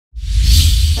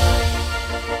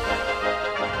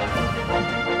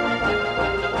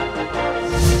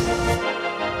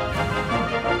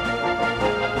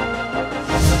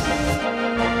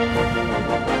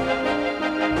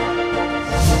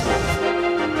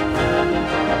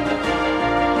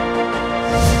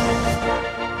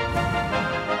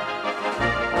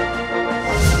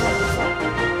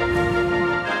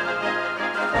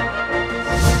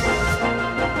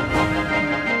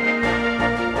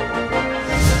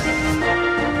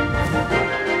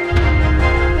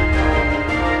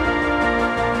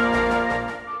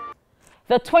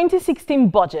The 2016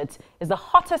 budget is the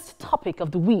hottest topic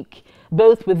of the week,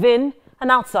 both within and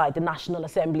outside the National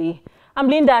Assembly. I'm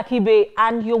Linda Akibe,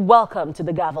 and you're welcome to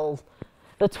the Gavel.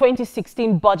 The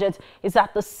 2016 budget is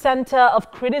at the center of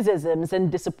criticisms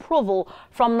and disapproval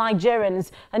from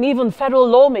Nigerians and even federal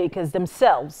lawmakers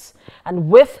themselves. And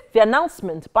with the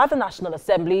announcement by the National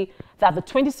Assembly that the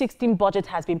 2016 budget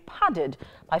has been padded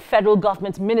by federal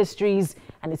government ministries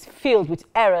and is filled with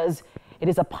errors, it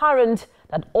is apparent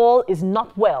that all is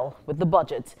not well with the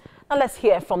budget. Now let's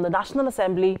hear from the National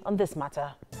Assembly on this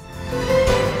matter.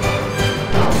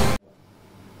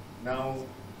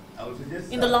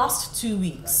 In the last 2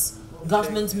 weeks,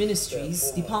 government ministries,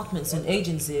 departments and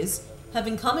agencies have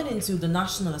been coming into the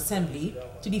National Assembly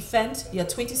to defend their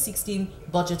 2016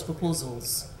 budget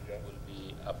proposals.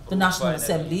 The National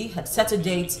Assembly had set a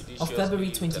date of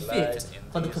February 25th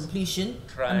for the completion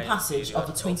and passage of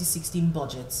the 2016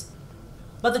 budget.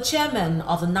 But the chairmen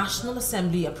of the National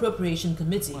Assembly Appropriation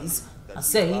Committees are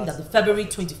saying that the February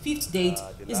 25th date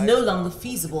is no longer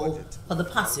feasible for the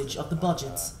passage of the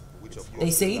budget.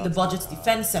 They say the budget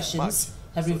defense sessions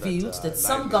have revealed that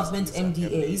some government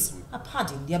MDAs are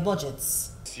padding their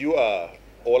budgets. You are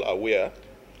all aware,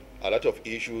 a lot of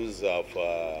issues have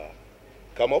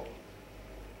come up.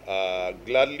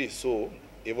 Gladly so,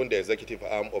 even the executive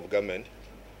arm of government,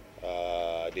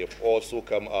 they've also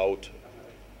come out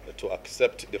to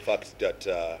accept the fact that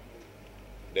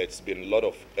there's been a lot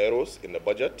of errors in the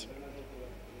budget.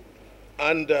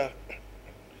 And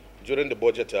during the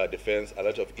budget defense, a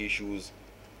lot of issues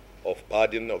of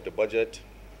padding of the budget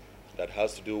that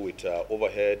has to do with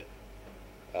overhead.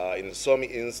 In some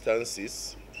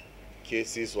instances,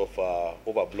 cases of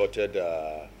over-bloated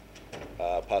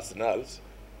personnel,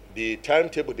 the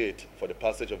timetable date for the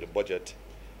passage of the budget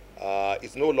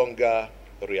is no longer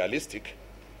realistic.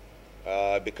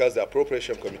 Because the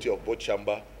appropriation committee of both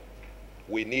chamber,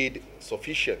 we need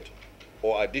sufficient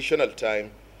or additional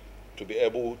time to be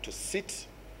able to sit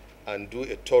and do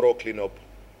a thorough cleanup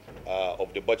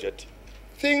of the budget.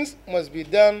 Things must be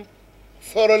done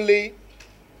thoroughly,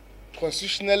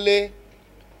 constitutionally,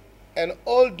 and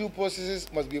all due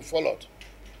processes must be followed.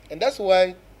 And that's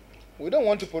why we don't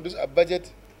want to produce a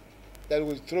budget that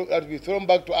will be thrown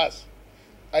back to us,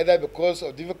 either because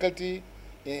of difficulty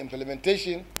in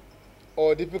implementation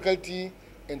or difficulty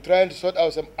in trying to sort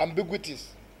out some ambiguities.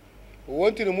 We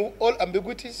want to remove all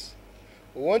ambiguities.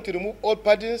 We want to remove all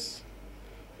paddings.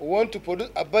 We want to produce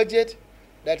a budget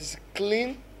that is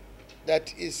clean,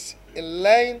 that is in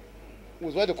line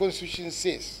with what the Constitution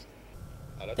says.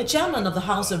 The chairman of the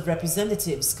House of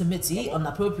Representatives Committee on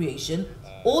Appropriation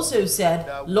also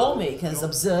said lawmakers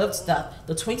observed that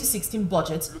the 2016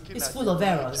 budget is full of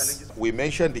errors. We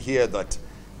mentioned here that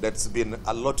there's been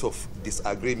a lot of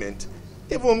disagreement,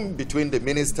 even between the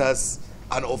ministers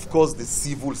and, of course, the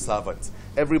civil servants.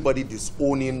 Everybody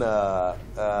disowning the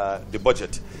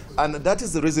budget. And that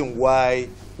is the reason why,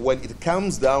 when it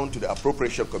comes down to the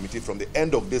Appropriation Committee from the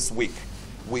end of this week,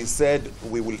 we said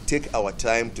we will take our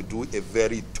time to do a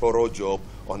very thorough job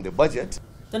on the budget.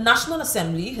 The National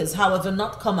Assembly has, however,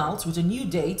 not come out with a new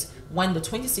date when the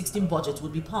 2016 budget will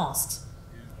be passed.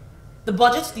 The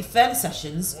budget defense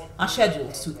sessions are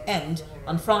scheduled to end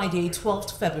on Friday,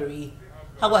 12th February.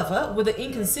 However, with the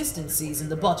inconsistencies in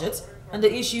the budget and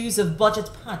the issues of budget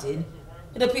padding,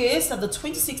 it appears that the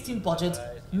 2016 budget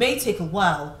may take a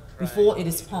while before it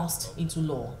is passed into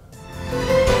law.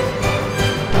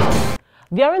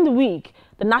 During the week,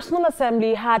 the National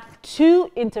Assembly had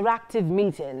 2 interactive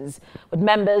meetings with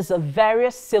members of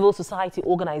various civil society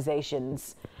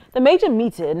organizations. The major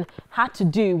meeting had to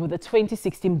do with the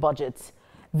 2016 budget.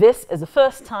 This is the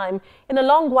first time in a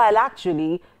long while,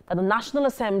 actually, that the National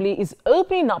Assembly is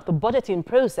opening up the budgeting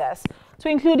process to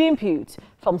include input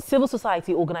from civil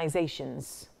society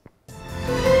organizations.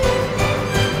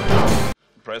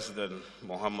 President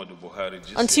Muhammadu Buhari.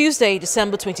 On Tuesday,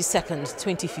 December 22nd,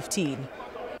 2015,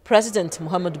 President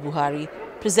Muhammadu Buhari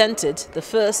presented the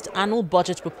first annual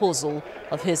budget proposal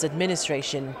of his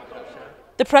administration.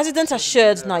 The president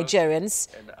assured Nigerians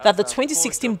that the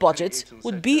 2016 budget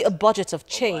would be a budget of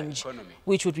change,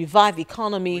 which would revive the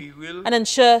economy and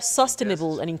ensure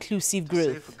sustainable and inclusive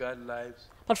growth.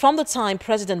 But from the time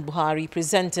President Buhari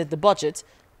presented the budget,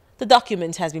 the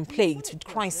document has been plagued with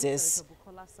crisis.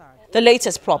 The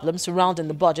latest problem surrounding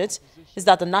the budget is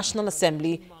that the National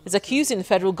Assembly is accusing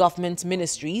federal government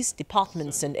ministries,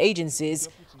 departments and agencies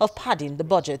of padding the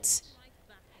budget.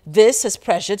 This has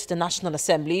pressured the National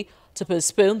Assembly to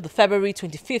postpone the February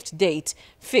 25th date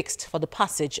fixed for the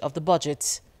passage of the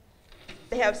budget.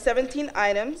 They have 17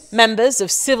 items. Members of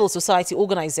civil society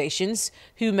organizations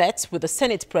who met with the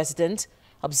Senate President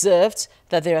observed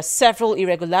that there are several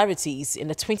irregularities in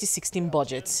the 2016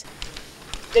 budget.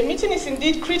 The meeting is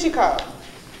indeed critical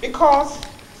because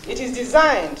it is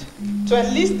designed to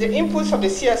enlist the inputs of the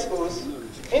CSOs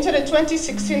into the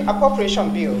 2016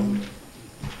 appropriation bill.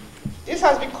 This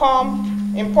has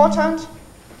become important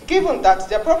given that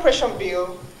the appropriation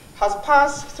bill has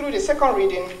passed through the second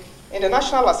reading in the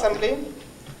National Assembly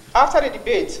after the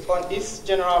debate on its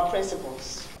general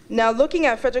principles. Now, looking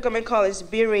at Federal Government College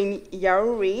Birin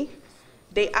Yaruri,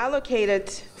 they allocated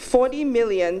 40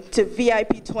 million to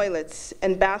VIP toilets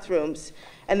and bathrooms,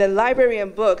 and the library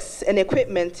and books and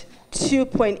equipment,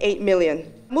 2.8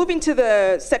 million. Moving to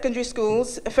the secondary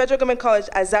schools, Federal Government College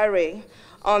Azare,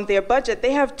 on their budget,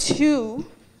 they have two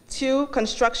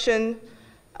construction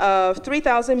of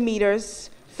 3,000 meters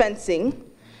fencing,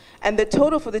 and the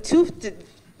total for the two,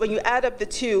 when you add up the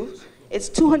two, it's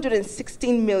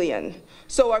 216 million.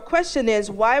 So our question is,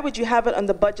 why would you have it on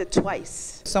the budget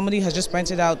twice? Somebody has just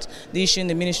pointed out the issue in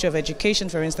the Ministry of Education,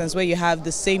 for instance, where you have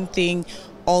the same thing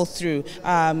all through.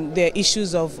 There are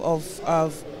issues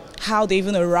of how they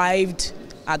even arrived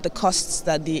at the costs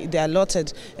that they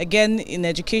allotted. Again, in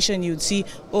education, you'd see,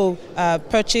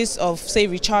 purchase of, say,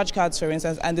 recharge cards, for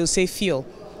instance, and they'll say fuel.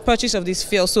 Purchase of this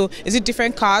fuel. So is it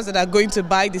different cars that are going to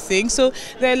buy the thing? So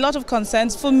there are a lot of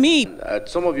concerns for me.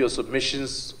 Some of your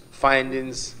submissions,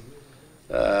 findings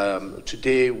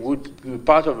today would be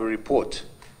part of a report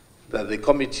that the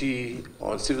Committee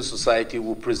on Civil Society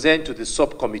will present to the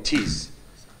subcommittees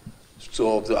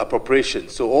of the appropriation.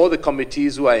 So all the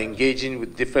committees who are engaging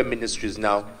with different ministries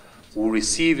now will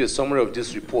receive a summary of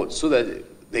this report so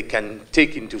that they can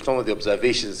take into some of the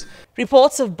observations.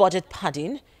 Reports of budget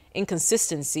padding,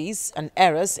 inconsistencies and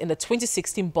errors in the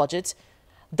 2016 budget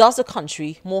does the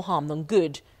country more harm than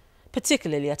good,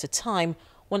 particularly at a time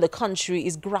when the country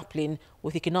is grappling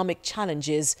with economic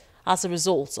challenges as a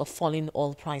result of falling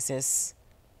oil prices.